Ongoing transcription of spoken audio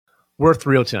We're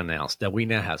thrilled to announce that we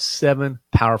now have 7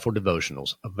 powerful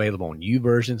devotionals available on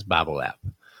YouVersion's Bible app.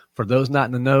 For those not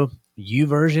in the know,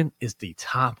 YouVersion is the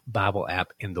top Bible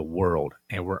app in the world,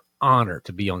 and we're honored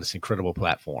to be on this incredible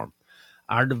platform.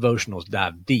 Our devotionals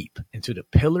dive deep into the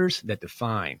pillars that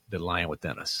define the lion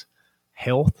within us: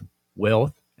 health,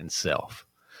 wealth, and self.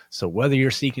 So whether you're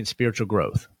seeking spiritual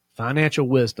growth, financial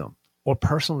wisdom, or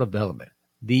personal development,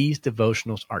 these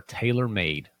devotionals are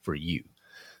tailor-made for you.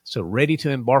 So ready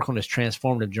to embark on this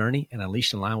transformative journey and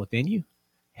unleash the lion within you?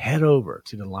 Head over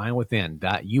to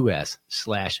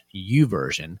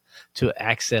thelionwithin.us/YouVersion to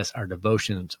access our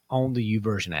devotions on the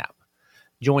YouVersion app.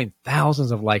 Join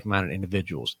thousands of like-minded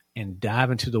individuals and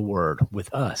dive into the Word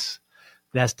with us.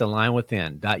 That's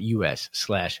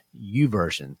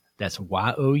thelionwithin.us/YouVersion. That's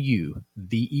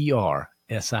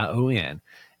YOUVERSION.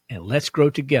 And let's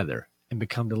grow together and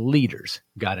become the leaders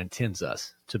God intends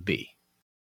us to be.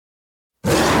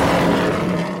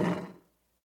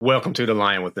 Welcome to The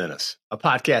Lion Within Us, a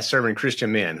podcast serving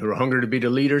Christian men who are hungry to be the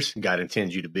leaders God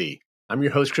intends you to be. I'm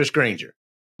your host, Chris Granger.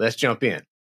 Let's jump in.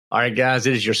 All right, guys,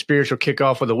 it is your spiritual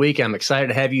kickoff of the week. I'm excited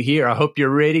to have you here. I hope you're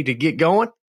ready to get going.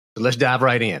 So let's dive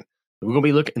right in. We're going to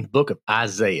be looking at the book of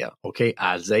Isaiah, okay?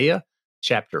 Isaiah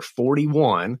chapter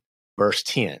 41, verse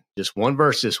 10. Just one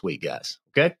verse this week, guys,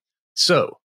 okay?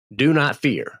 So, do not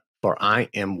fear, for I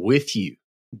am with you.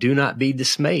 Do not be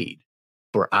dismayed,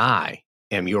 for I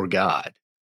am your God.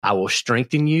 I will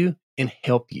strengthen you and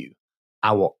help you.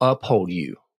 I will uphold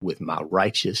you with my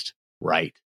righteous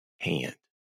right hand.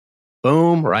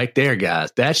 Boom, right there,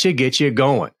 guys. That should get you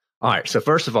going. All right, so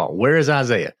first of all, where is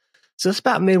Isaiah? So it's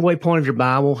about midway point of your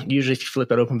Bible. Usually if you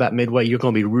flip it open about midway, you're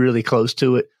going to be really close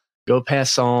to it. Go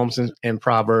past Psalms and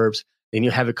Proverbs. Then you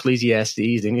have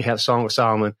Ecclesiastes. Then you have Song of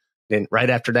Solomon. Then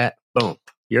right after that, boom,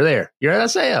 you're there. You're at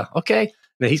Isaiah, okay?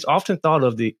 Now, he's often thought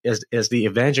of as the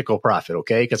evangelical prophet,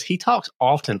 okay? Because he talks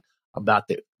often about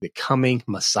the coming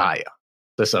Messiah.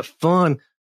 So it's a fun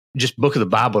just book of the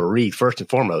Bible to read, first and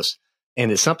foremost.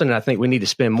 And it's something that I think we need to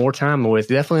spend more time with,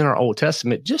 definitely in our Old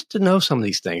Testament, just to know some of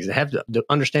these things, to have to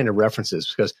understand the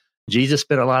references, because Jesus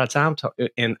spent a lot of time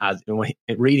in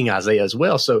reading Isaiah as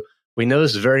well. So we know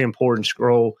this is a very important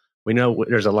scroll. We know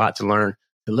there's a lot to learn.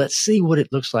 But let's see what it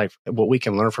looks like, what we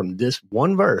can learn from this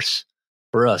one verse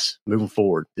for us moving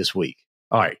forward this week.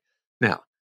 All right. Now,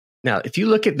 if you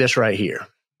look at this right here,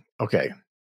 okay,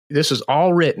 this was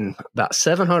all written about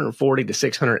 740 to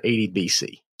 680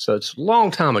 BC. So it's a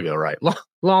long time ago, right?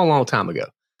 Long time ago.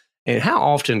 And how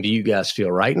often do you guys feel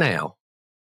right now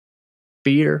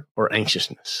fear or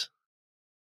anxiousness?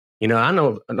 You know, I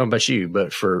don't know about you,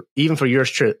 but even for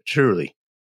yours truly,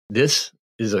 this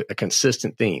is a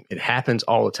consistent theme. It happens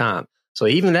all the time. So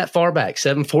even that far back,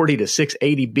 740 to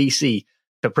 680 BC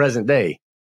to present day,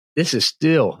 this is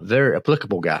still very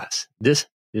applicable, guys. This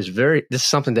is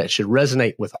something that should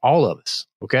resonate with all of us,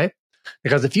 okay?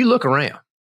 Because if you look around,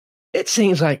 it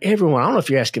seems like everyone, I don't know if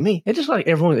you're asking me, it's just like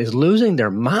everyone is losing their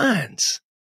minds.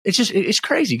 It's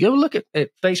crazy. Go look at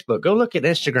Facebook, go look at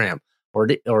Instagram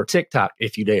or TikTok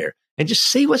if you dare, and just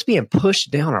see what's being pushed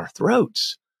down our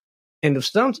throats. And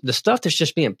the stuff that's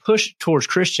just being pushed towards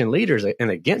Christian leaders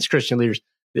and against Christian leaders,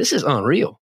 this is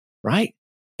unreal, right?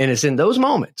 And it's in those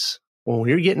moments when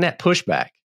you're getting that pushback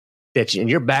and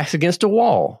your back's against a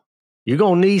wall, you're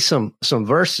going to need some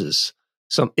verses,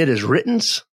 some it is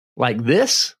writtens like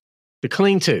this to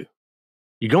cling to.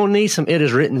 You're going to need some it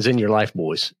is writtens in your life,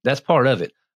 boys. That's part of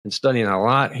it. Been studying a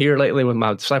lot here lately with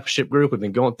my discipleship group. We've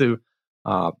been going through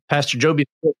Pastor Joby's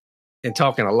book and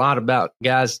talking a lot about,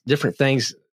 guys, different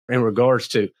things in regards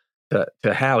to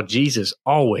how Jesus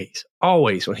always,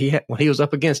 when he was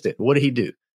up against it, what did he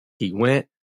do? He went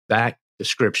back to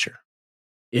Scripture.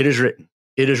 It is written.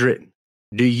 It is written.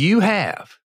 Do you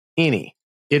have any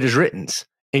it is writtens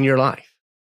in your life?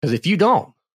 Because if you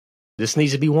don't, this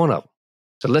needs to be one of them.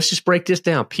 So let's just break this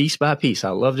down piece by piece. I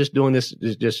love just doing this,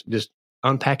 just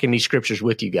unpacking these scriptures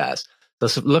with you guys.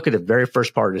 Let's look at the very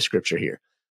first part of the scripture here.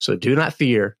 So do not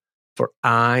fear, for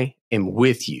I am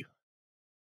with you.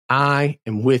 I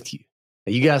am with you.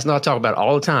 Now, you guys know I talk about it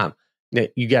all the time,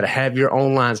 that you got to have your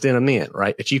own lines to them in,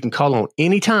 right? That you can call on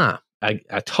any time. I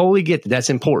totally get that. That's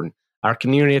important. Our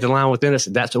community at the Lion Within Us,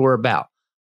 that's what we're about.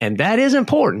 And that is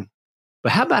important.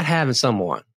 But how about having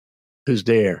someone who's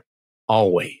there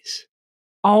always?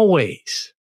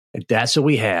 Always. And that's what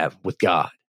we have with God.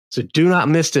 So do not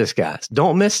miss this, guys.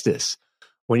 Don't miss this.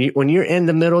 When you're in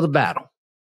the middle of the battle,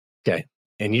 okay,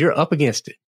 and you're up against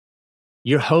it,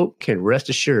 your hope can rest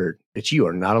assured that you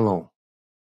are not alone.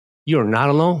 You are not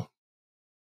alone.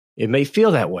 It may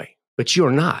feel that way, but you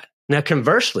are not. Now,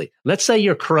 conversely, let's say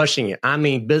you're crushing it. I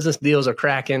mean, business deals are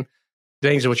cracking.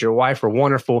 Things with your wife are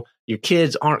wonderful. Your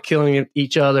kids aren't killing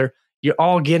each other. You're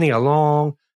all getting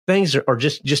along. Things are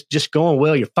just going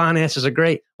well. Your finances are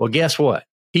great. Well, guess what?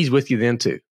 He's with you then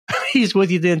too. He's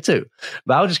with you then too.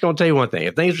 But I was just going to tell you one thing.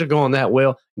 If things are going that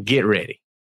well, get ready.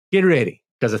 Get ready.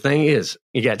 Because the thing is,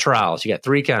 you got trials. You got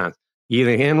three kinds. You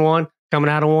either in one, coming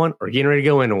out of one, or getting ready to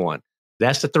go into one.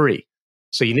 That's the three.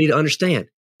 So you need to understand,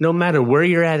 no matter where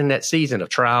you're at in that season of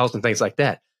trials and things like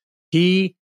that,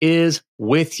 he is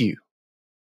with you.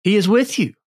 He is with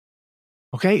you.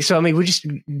 Okay. So, I mean, we just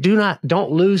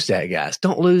don't lose that, guys.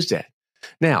 Don't lose that.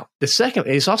 Now, the second,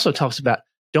 it also talks about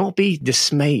don't be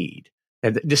dismayed.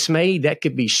 And dismayed, that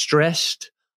could be stressed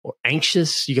or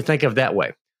anxious. You can think of it that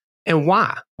way. And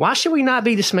why? Why should we not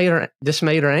be dismayed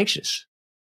or anxious?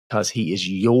 Because he is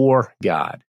your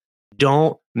God.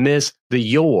 Don't miss the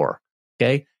your.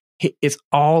 Okay. It's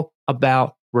all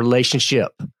about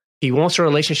relationship. He wants a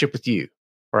relationship with you.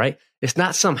 Right? It's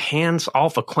not some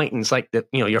hands-off acquaintance like that,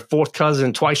 your fourth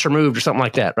cousin twice removed or something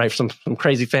like that, right? Some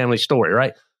crazy family story,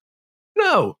 right?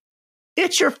 No,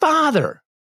 it's your father.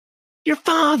 Your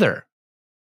father.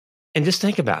 And just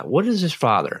think about it. What is this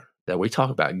father that we talk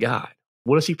about, God?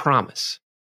 What does he promise?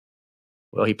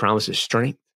 Well, he promises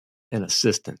strength and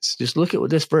assistance. Just look at what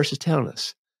this verse is telling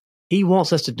us. He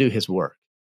wants us to do his work,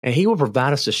 and he will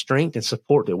provide us the strength and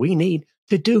support that we need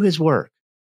to do his work.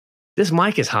 This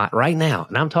mic is hot right now,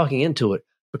 and I'm talking into it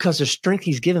because the strength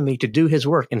he's given me to do his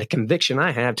work and the conviction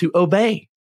I have to obey.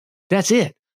 That's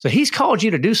it. So he's called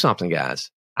you to do something,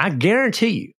 guys. I guarantee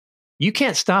you, you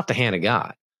can't stop the hand of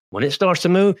God. When it starts to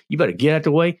move, you better get out of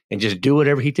the way and just do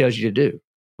whatever he tells you to do,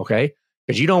 okay?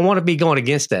 Because you don't want to be going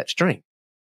against that strength.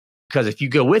 Because if you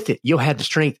go with it, you'll have the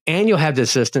strength and you'll have the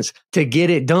assistance to get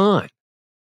it done.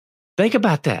 Think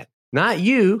about that. Not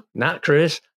you, not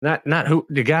Chris, not who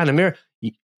the guy in the mirror.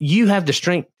 You have the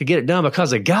strength to get it done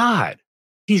because of God.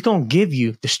 He's going to give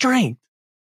you the strength.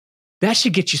 That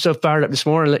should get you so fired up this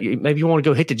morning. Maybe you want to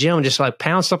go hit the gym and just like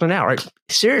pound something out, right?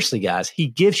 Seriously, guys, he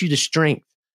gives you the strength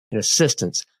and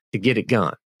assistance to get it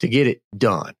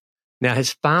done, Now,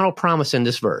 his final promise in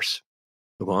this verse,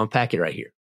 we're going to unpack it right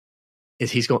here,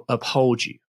 is he's going to uphold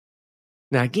you.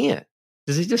 Now, again,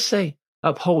 does he just say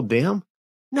uphold them?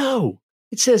 No,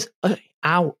 it says,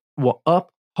 I will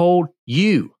uphold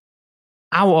you.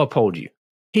 I will uphold you.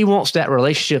 He wants that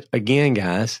relationship again,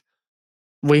 guys.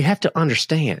 We have to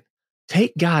understand,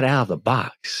 take God out of the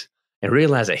box and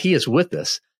realize that he is with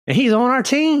us and he's on our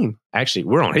team. Actually,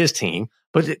 we're on his team,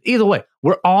 but either way,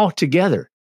 we're all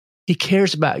together. He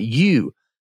cares about you.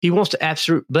 He wants the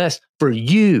absolute best for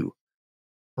you,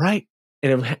 right?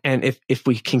 And if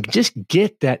we can just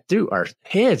get that through our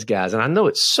heads, guys, and I know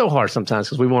it's so hard sometimes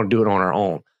because we want to do it on our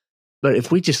own, but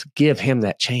if we just give him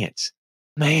that chance,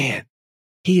 man,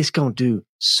 he is going to do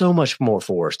so much more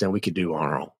for us than we could do on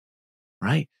our own,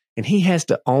 right? And he has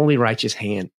the only righteous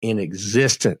hand in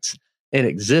existence.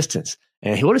 And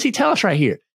what does he tell us right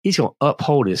here? He's going to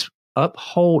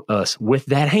uphold us with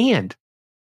that hand.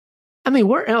 I mean,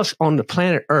 where else on the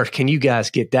planet Earth can you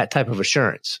guys get that type of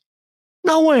assurance?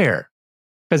 Nowhere.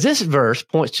 Because this verse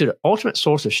points to the ultimate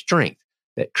source of strength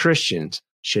that Christians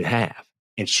should have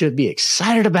and should be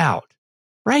excited about.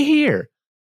 Right here.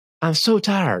 I'm so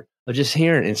tired of just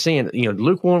hearing and seeing,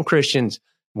 lukewarm Christians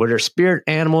with their spirit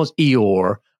animals,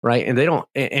 Eeyore, right? And they don't,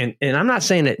 and I'm not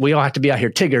saying that we all have to be out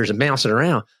here Tiggers and bouncing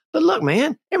around, but look,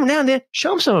 man, every now and then, show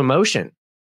them some emotion.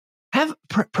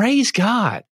 Praise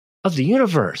God of the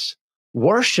universe.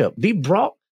 Worship, be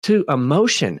brought to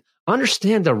emotion.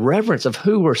 Understand the reverence of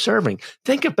who we're serving.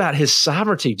 Think about his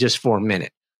sovereignty just for a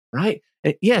minute, right?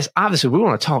 And yes, obviously, we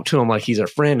want to talk to him like he's our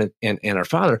friend and our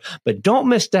father, but don't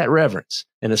miss that reverence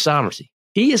and the sovereignty.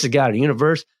 He is the God of the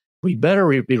universe. We better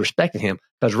be respecting him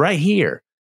because right here,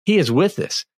 he is with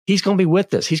us. He's going to be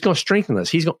with us. He's going to strengthen us.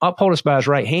 He's going to uphold us by his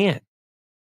right hand.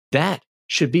 That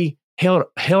should be held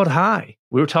high.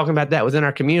 We were talking about that within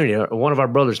our community. One of our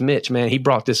brothers, Mitch, man, he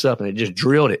brought this up and it just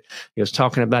drilled it. He was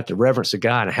talking about the reverence of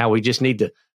God and how we just need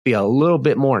to be a little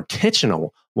bit more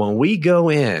intentional when we go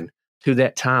in to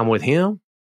that time with him,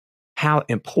 how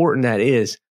important that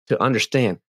is to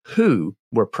understand who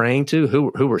we're praying to,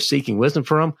 who we're seeking wisdom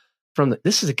from.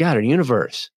 This is the God of the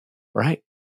universe, right?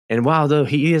 And while though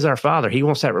he is our father, he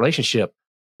wants that relationship.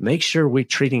 Make sure we're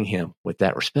treating him with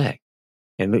that respect.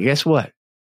 And guess what?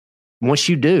 Once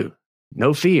you do,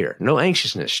 no fear, no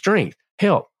anxiousness, strength,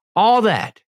 help, all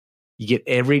that you get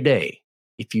every day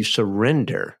if you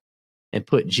surrender and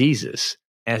put Jesus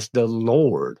as the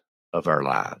Lord of our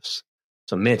lives.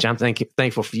 So, Mitch, I'm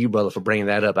thankful for you, brother, for bringing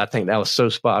that up. I think that was so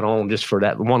spot on just for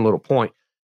that one little point.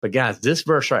 But, guys, this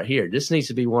verse right here, this needs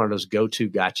to be one of those go-to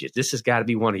gotchas. This has got to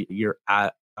be one of your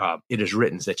it is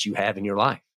written that you have in your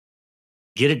life.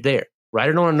 Get it there. Write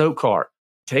it on a note card.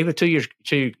 Take it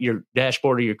to your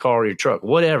dashboard of your car or your truck,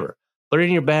 whatever. Put it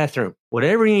in your bathroom.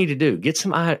 Whatever you need to do, get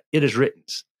some it is written.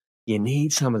 You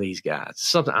need some of these guys. It's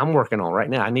something I'm working on right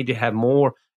now. I need to have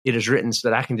more it is written so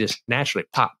that I can just naturally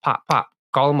pop.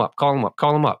 Call them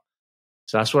up.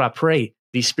 So that's what I pray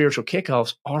these spiritual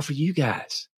kickoffs are for you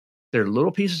guys. They're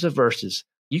little pieces of verses.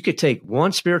 You could take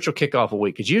one spiritual kickoff a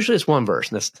week, because usually it's one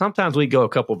verse. And sometimes we go a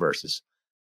couple verses.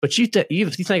 But you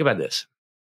think about this.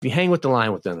 If you hang with the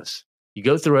Lion Within Us, you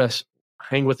go through us,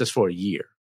 hang with us for a year,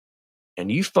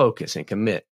 and you focus and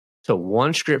commit to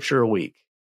one scripture a week,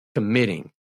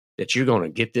 committing that you're going to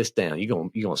get this down. You're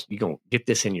going to get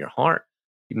this in your heart.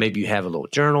 Maybe you have a little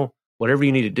journal, whatever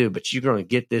you need to do, but you're going to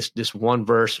get this one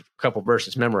verse, a couple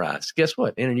verses memorized. Guess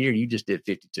what? In a year, you just did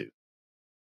 52.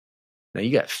 Now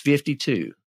you got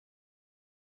 52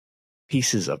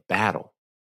 pieces of battle,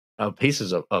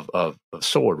 pieces of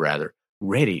sword, rather,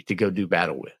 ready to go do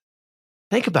battle with.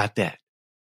 Think about that.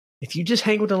 If you just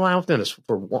hang with the Lion Within Us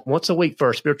for once a week for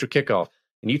a spiritual kickoff,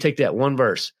 and you take that one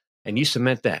verse and you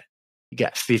cement that, you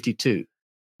got 52.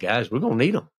 Guys, we're going to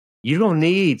need them. You're going to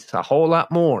need a whole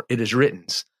lot more. It is written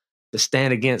to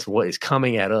stand against what is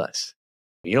coming at us.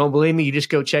 If you don't believe me, you just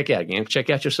go check out again. Check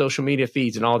out your social media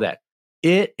feeds and all that.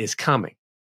 It is coming.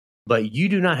 But you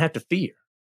do not have to fear.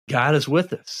 God is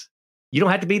with us. You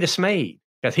don't have to be dismayed,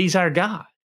 because he's our God.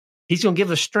 He's going to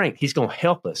give us strength. He's going to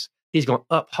help us. He's going to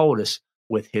uphold us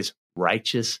with his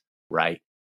righteous right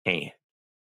hand.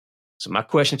 So my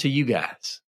question to you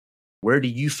guys, where do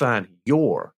you find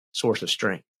your source of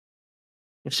strength?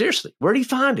 And seriously, where do you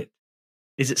find it?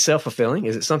 Is it self-fulfilling?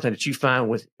 Is it something that you find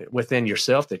within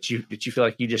yourself that you feel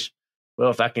like you just, well,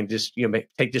 if I can just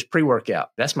take this pre-workout,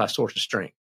 that's my source of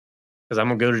strength, because I'm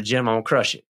going to go to the gym, I'm going to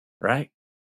crush it, right?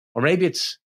 Or maybe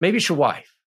it's your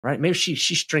wife, right? Maybe she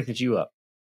strengthens you up.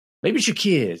 Maybe it's your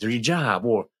kids or your job,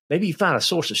 or maybe you find a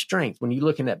source of strength when you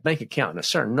look in that bank account and a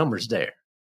certain number's there.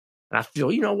 And I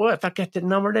feel, you know what? If I got that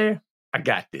number there, I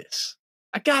got this.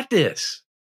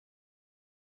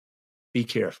 Be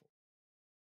careful.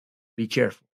 Be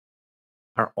careful.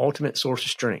 Our ultimate source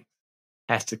of strength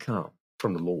has to come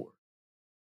from the Lord.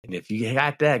 And if you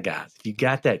got that, guys,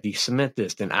 you cement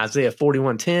this, then Isaiah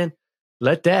 41:10,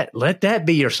 let that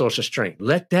be your source of strength.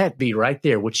 Let that be right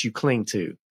there, what you cling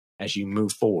to as you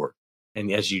move forward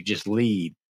and as you just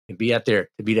lead and be out there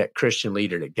to be that Christian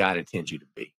leader that God intends you to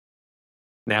be.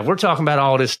 Now, we're talking about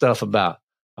all this stuff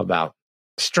about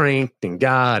strength and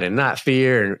God and not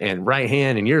fear and right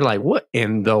hand. And you're like, what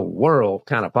in the world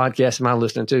kind of podcast am I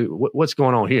listening to? What's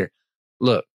going on here?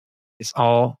 Look, it's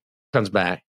all comes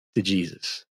back to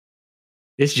Jesus.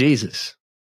 It's Jesus.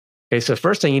 Okay, so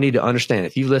first thing you need to understand,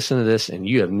 if you listen to this and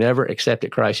you have never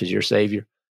accepted Christ as your Savior,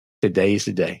 today is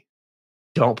the day.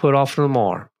 Don't put off for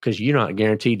tomorrow, because you're not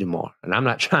guaranteed tomorrow. And I'm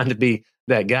not trying to be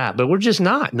that guy, but we're just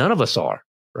not. None of us are,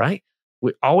 right?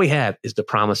 All we have is the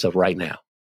promise of right now.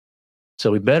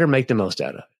 So we better make the most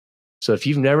out of it. So if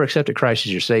you've never accepted Christ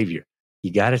as your Savior,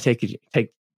 you got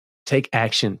to take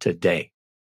action today.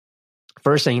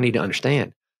 First thing you need to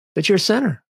understand, that you're a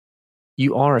sinner.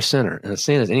 You are a sinner, and a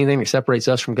sin is anything that separates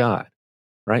us from God,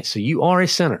 right? So you are a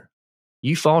sinner.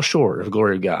 You fall short of the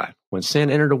glory of God. When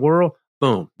sin entered the world,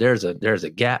 boom, there's a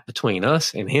gap between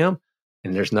us and him,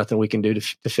 and there's nothing we can do to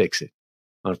fix it.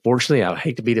 Unfortunately, I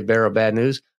hate to be the bearer of bad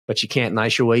news, but you can't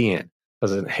nice your way in,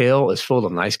 because hell is full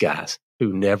of nice guys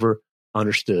who never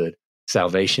understood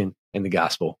salvation and the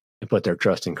gospel and put their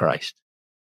trust in Christ.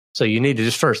 So you need to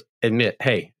just first admit,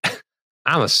 hey,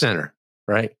 I'm a sinner,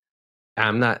 right?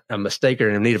 I'm not a mistaker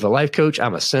and in need of a life coach.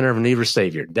 I'm a sinner in need of a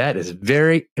Savior. That is a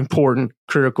very important,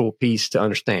 critical piece to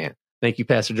understand. Thank you,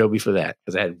 Pastor Joby, for that,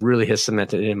 because that really has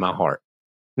cemented it in my heart.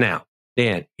 Now,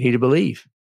 Dan, you need to believe.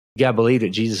 You got to believe that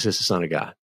Jesus is the Son of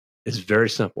God. It's very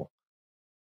simple.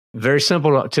 Very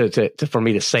simple for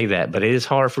me to say that, but it is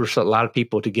hard for a lot of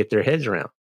people to get their heads around,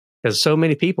 because so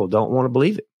many people don't want to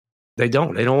believe it. They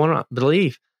don't want to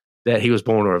believe that he was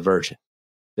born of a virgin.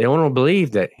 They don't want to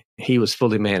believe that he was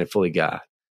fully man and fully God.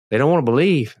 They don't want to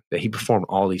believe that he performed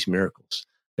all these miracles.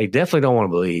 They definitely don't want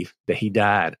to believe that he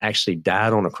actually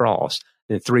died on a cross,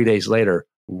 and 3 days later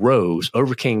rose,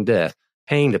 overcame death,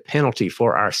 paying the penalty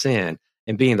for our sin,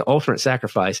 and being the ultimate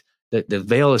sacrifice. That the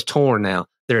veil is torn now.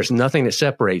 There's nothing that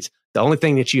separates. The only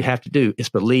thing that you have to do is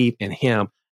believe in him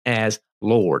as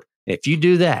Lord. If you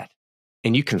do that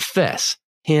and you confess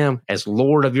him as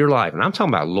Lord of your life, and I'm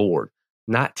talking about Lord,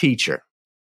 not teacher,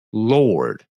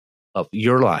 Lord of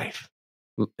your life,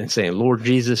 and saying, Lord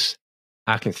Jesus,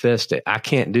 I confess that I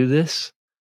can't do this.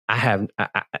 I've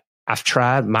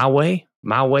tried my way.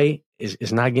 My way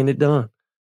is not getting it done.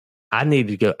 I need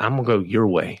to go. I'm going to go your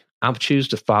way. I choose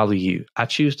to follow you. I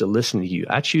choose to listen to you.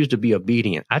 I choose to be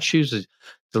obedient. I choose to,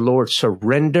 the Lord,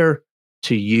 surrender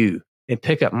to you and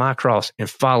pick up my cross and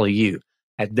follow you.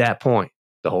 At that point,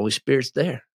 the Holy Spirit's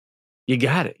there. You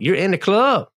got it. You're in the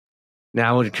club. Now,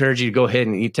 I would encourage you to go ahead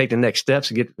and you take the next steps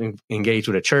and get engaged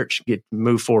with a church,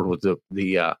 move forward with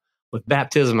with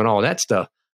baptism and all that stuff.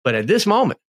 But at this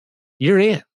moment, you're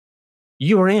in.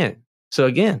 You are in. So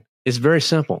again, it's very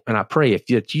simple. And I pray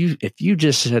if you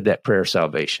just said that prayer of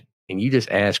salvation and you just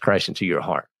ask Christ into your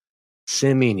heart,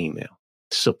 send me an email,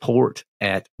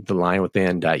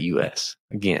 support@thelionwithin.us.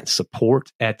 Again,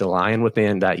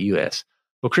 support@thelionwithin.us.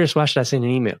 Well, Chris, why should I send an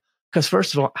email? Because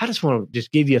first of all, I just want to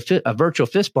just give you a virtual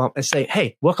fist bump and say,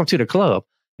 hey, welcome to the club.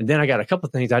 And then I got a couple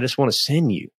of things I just want to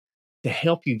send you to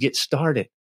help you get started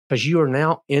because you are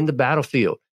now in the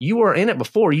battlefield. You were in it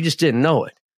before. You just didn't know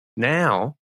it.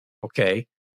 Now, okay,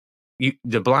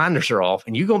 the blinders are off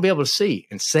and you're going to be able to see,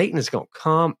 and Satan is going to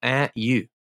come at you.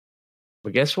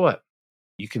 But guess what?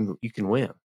 You can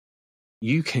win.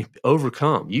 You can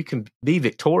overcome. You can be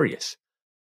victorious,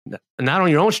 not on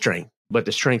your own strength, but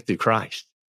the strength through Christ.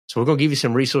 So we're going to give you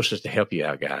some resources to help you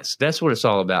out, guys. That's what it's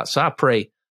all about. So I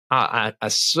pray, I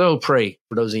so pray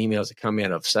for those emails that come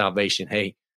in of salvation.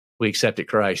 Hey, we accepted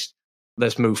Christ.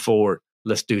 Let's move forward.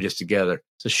 Let's do this together.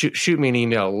 So shoot me an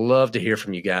email. Love to hear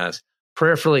from you guys.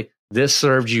 Prayerfully, this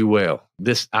served you well.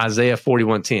 This Isaiah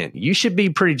 41:10. You should be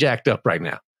pretty jacked up right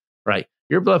now, right?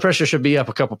 Your blood pressure should be up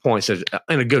a couple points in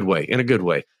a good way,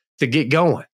 to get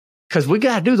going. Because we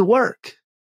got to do the work.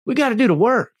 We got to do the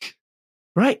work,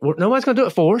 right? Nobody's going to do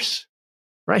it for us,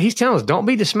 right? He's telling us, don't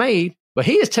be dismayed, but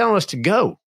he is telling us to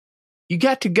go. You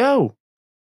got to go.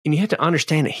 And you have to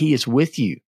understand that he is with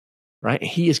you, right?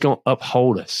 He is going to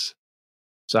uphold us.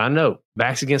 So I know,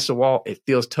 backs against the wall, it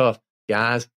feels tough.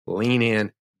 Guys, lean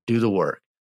in, do the work.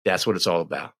 That's what it's all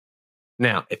about.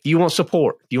 Now, if you want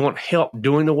support, if you want help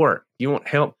doing the work, if you want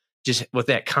help just with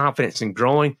that confidence and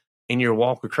growing in your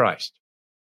walk with Christ,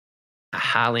 I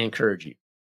highly encourage you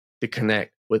to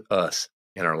connect with us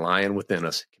in our Lion Within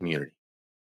Us community.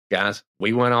 Guys,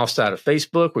 we went outside of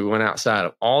Facebook. We went outside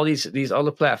of all these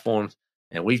other platforms,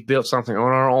 and we've built something on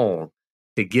our own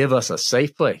to give us a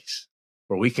safe place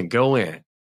where we can go in,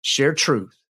 share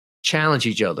truth, challenge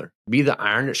each other, be the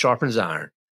iron that sharpens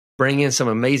iron, bring in some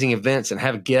amazing events and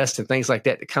have guests and things like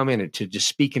that to come in and to just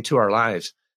speak into our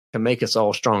lives to make us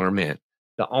all stronger men.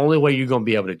 The only way you're going to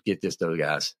be able to get this, though,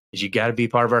 guys, is you got to be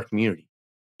part of our community.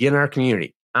 Get in our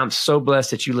community. I'm so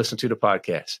blessed that you listen to the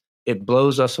podcast. It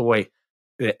blows us away,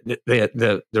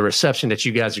 the reception that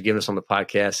you guys are giving us on the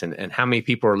podcast and how many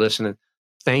people are listening.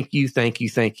 Thank you, thank you,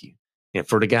 thank you. And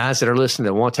for the guys that are listening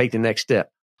that want to take the next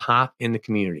step, hop in the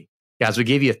community. Guys, we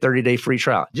give you a 30-day free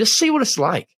trial. Just see what it's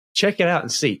like. Check it out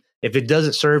and see. If it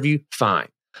doesn't serve you, fine.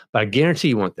 But I guarantee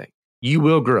you one thing. You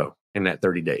will grow in that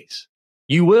 30 days.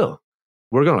 You will.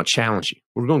 We're going to challenge you.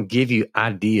 We're going to give you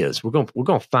ideas. We're going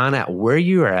to find out where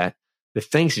you're at, the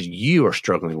things that you are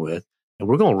struggling with, and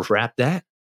we're going to wrap that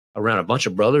around a bunch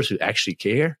of brothers who actually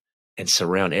care and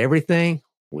surround everything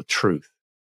with truth.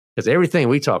 Because everything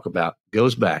we talk about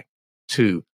goes back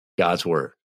to God's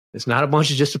word. It's not a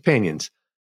bunch of just opinions.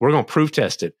 We're going to proof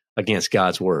test it against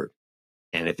God's word.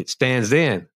 And if it stands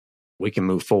then, we can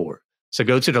move forward. So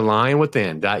go to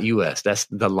thelionwithin.us. That's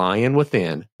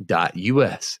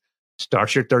thelionwithin.us.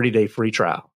 Start your 30-day free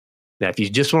trial. Now, if you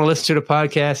just want to listen to the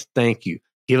podcast, thank you.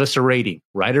 Give us a rating,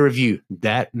 write a review.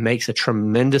 That makes a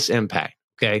tremendous impact.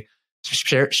 Okay.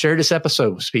 Share this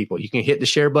episode with people. You can hit the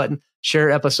share button,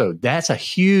 share episode. That's a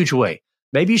huge way.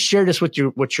 Maybe you share this with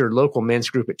your local men's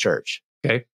group at church.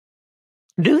 Okay.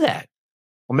 Do that.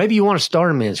 Or maybe you want to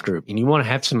start a men's group and you want to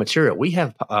have some material. We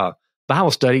have a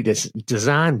Bible study that's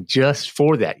designed just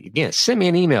for that. Again, send me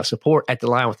an email,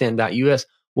 support@thelionwithin.us.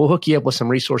 We'll hook you up with some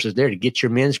resources there to get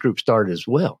your men's group started as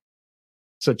well.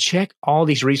 So check all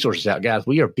these resources out, guys.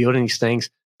 We are building these things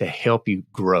to help you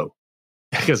grow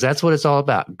because that's what it's all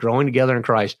about. Growing together in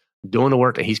Christ, doing the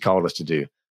work that he's called us to do,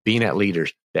 being that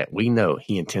leaders that we know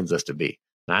he intends us to be.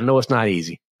 And I know it's not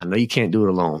easy. I know you can't do it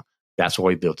alone. That's why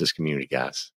we built this community,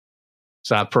 guys.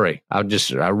 So I pray, I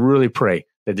really pray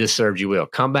that this serves you well.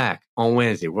 Come back on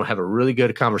Wednesday. We're going to have a really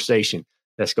good conversation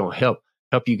that's going to help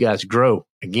you guys grow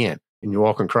again in your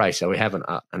walk in Christ. So we have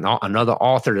another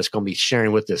author that's going to be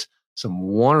sharing with us some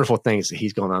wonderful things that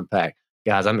he's going to unpack.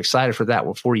 Guys, I'm excited for that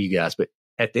one for you guys. But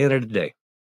at the end of the day,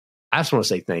 I just want to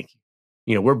say thank you.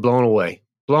 You know, we're blown away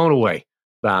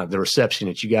by the reception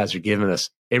that you guys are giving us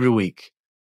every week,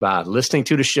 by listening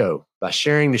to the show, by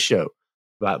sharing the show,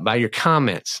 by your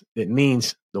comments. It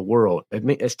means the world.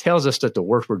 It tells us that the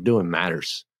work we're doing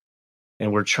matters.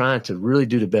 And we're trying to really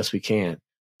do the best we can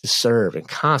to serve and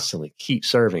constantly keep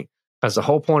serving. Because the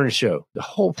whole point of the show, the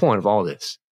whole point of all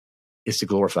this is to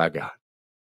glorify God.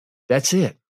 That's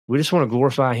it. We just want to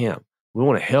glorify him. We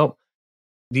want to help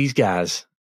these guys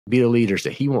be the leaders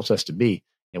that he wants us to be.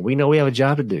 And we know we have a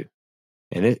job to do.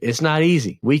 And it's not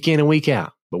easy, week in and week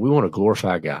out, but we want to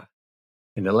glorify God.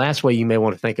 And the last way you may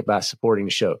want to think about supporting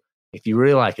the show, if you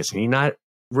really like us and you're not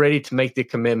ready to make the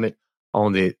commitment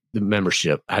on the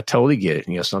membership, I totally get it.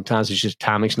 You know, sometimes it's just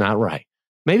timing's not right.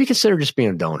 Maybe consider just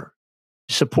being a donor,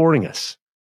 supporting us.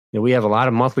 You know, we have a lot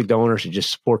of monthly donors that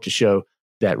just support the show.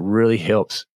 That really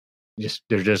helps. Just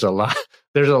there's a lot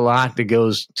that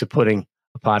goes to putting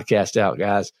a podcast out,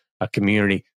 guys. A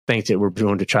community, things that we're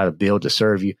doing to try to build to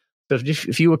serve you. So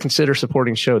if you would consider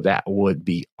supporting the show, that would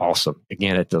be awesome.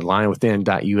 Again, at the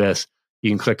lionwithin.us, you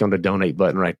can click on the donate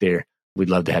button right there. We'd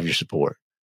love to have your support.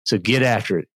 So get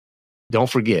after it. Don't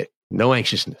forget, no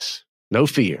anxiousness, no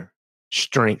fear,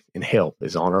 strength and help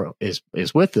is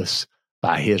with us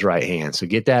by his right hand. So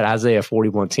get that Isaiah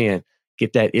 41:10.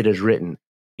 Get that it is written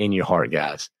in your heart,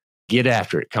 guys. Get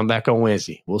after it. Come back on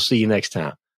Wednesday. We'll see you next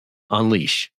time.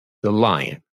 Unleash the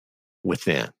lion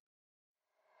within.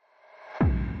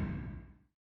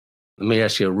 Let me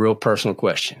ask you a real personal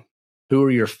question. Who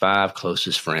are your 5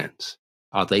 closest friends?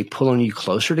 Are they pulling you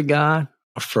closer to God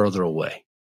or further away?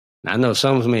 Now, I know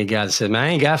some of me guys said, man, I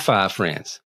ain't got 5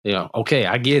 friends. You know, okay,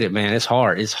 I get it, man. It's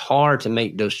hard. It's hard to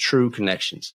make those true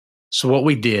connections. So what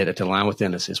we did at the Lion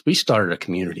Within Us is we started a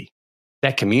community.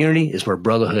 That community is where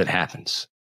brotherhood happens.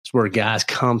 It's where guys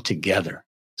come together.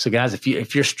 So guys,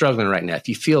 if you're struggling right now, if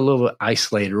you feel a little bit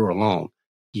isolated or alone,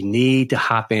 you need to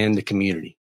hop in the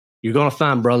community. You're going to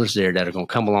find brothers there that are going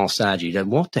to come alongside you that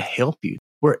want to help you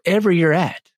wherever you're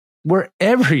at.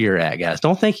 Wherever you're at, guys.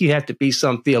 Don't think you have to be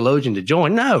some theologian to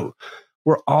join. No,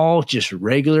 we're all just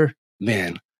regular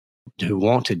men who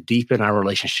want to deepen our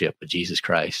relationship with Jesus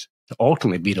Christ, to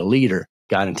ultimately be the leader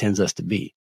God intends us to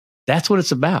be. That's what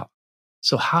it's about.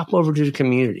 So hop over to the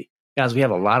community. Guys, we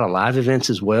have a lot of live events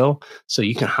as well. So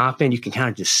you can hop in. You can kind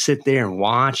of just sit there and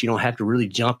watch. You don't have to really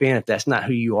jump in if that's not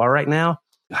who you are right now.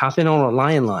 Hop in on a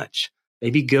Lion Lunch.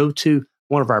 Maybe go to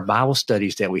one of our Bible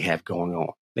studies that we have going on.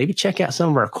 Maybe check out some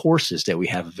of our courses that we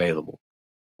have available.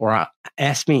 Or our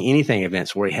Ask Me Anything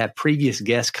events where we have previous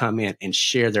guests come in and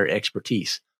share their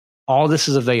expertise. All this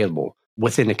is available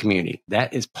within the community.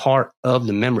 That is part of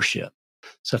the membership.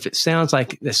 So if it sounds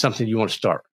like that's something you want to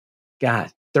start,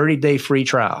 guys, 30-day free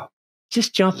trial.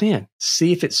 Just jump in,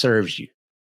 see if it serves you.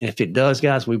 And if it does,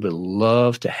 guys, we would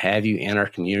love to have you in our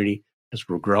community because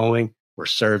we're growing, we're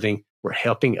serving, we're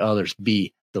helping others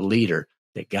be the leader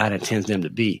that God intends them to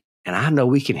be. And I know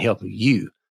we can help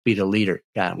you be the leader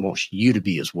God wants you to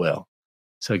be as well.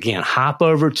 So again, hop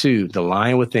over to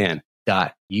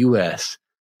thelionwithin.us,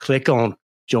 click on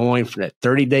join for that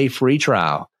 30-day free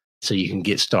trial so you can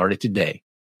get started today.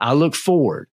 I look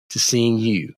forward to seeing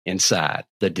you inside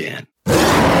the den.